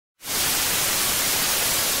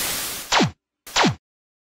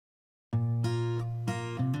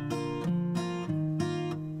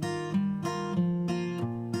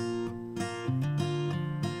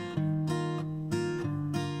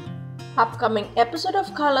Upcoming episode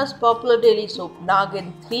of Kala's popular daily soap Naagin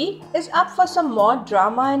 3 is up for some more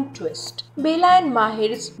drama and twist. Bela and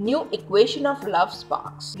Mahir's new equation of love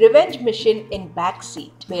sparks. Revenge mission in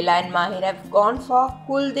backseat. Bela and Mahir have gone for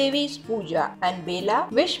Kuldevi's puja and Bela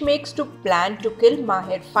wish makes to plan to kill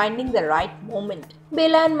Mahir, finding the right moment.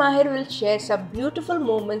 Bela and Mahir will share some beautiful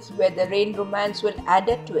moments where the rain romance will add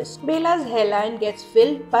a twist. Bela's hairline gets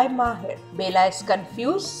filled by Mahir. Bela is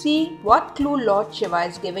confused seeing what clue Lord Shiva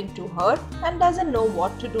is giving to her and doesn't know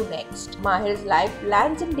what to do next. Mahir's life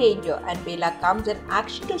lands in danger and Bela comes in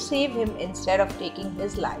action to save him instead of taking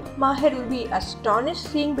his life. Mahir will be astonished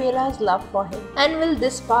seeing Bela's love for him. And will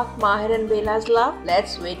this spark Mahir and Bela's love?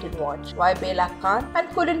 Let's wait and watch why Bela can't and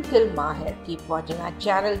couldn't kill Mahir. Keep watching our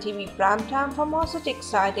channel TV Primetime for more such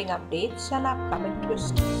exciting updates and upcoming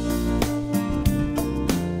twists.